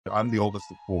I'm the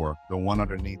oldest of four, the one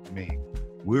underneath me.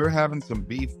 We were having some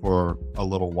beef for a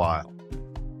little while.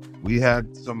 We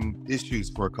had some issues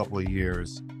for a couple of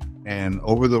years. And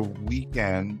over the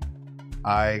weekend,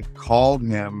 I called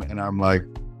him and I'm like,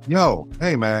 yo,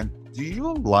 hey man, do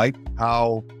you like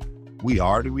how we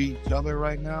are to each other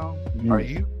right now? Are Mm,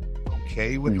 you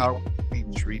okay with mm, how we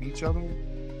treat each other?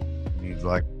 And he's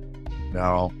like,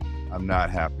 no, I'm not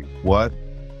happy. What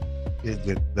is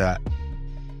it that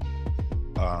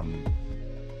um,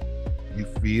 you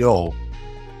feel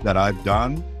that I've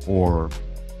done or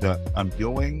that I'm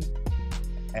doing?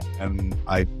 And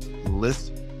I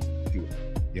listened to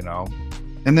it,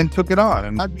 and then took it on.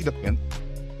 And I'd be defensive.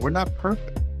 We're not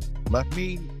perfect. Let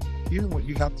me hear what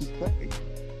you have to say.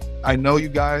 I know you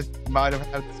guys might have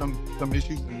had some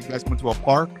issues when you guys went to a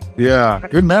park. yeah,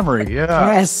 good memory. Yeah,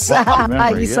 Yes, good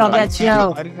memory. you saw Yeah, that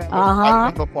show. I didn't have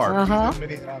Uh-huh. a park. He Uh-huh. was in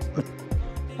Minneapolis.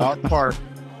 Our park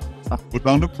was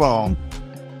on the phone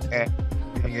and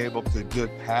being able to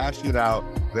just hash it out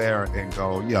there and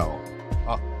go, yo,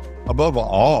 uh, above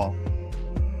all,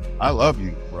 I love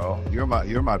you, bro. You're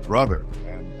my brother,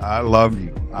 and I love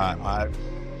you.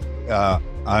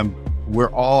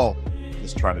 We're all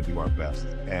just trying to do our best.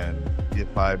 And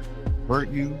if I've hurt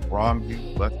you, wronged you,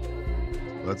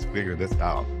 let's figure this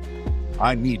out.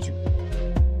 I need you.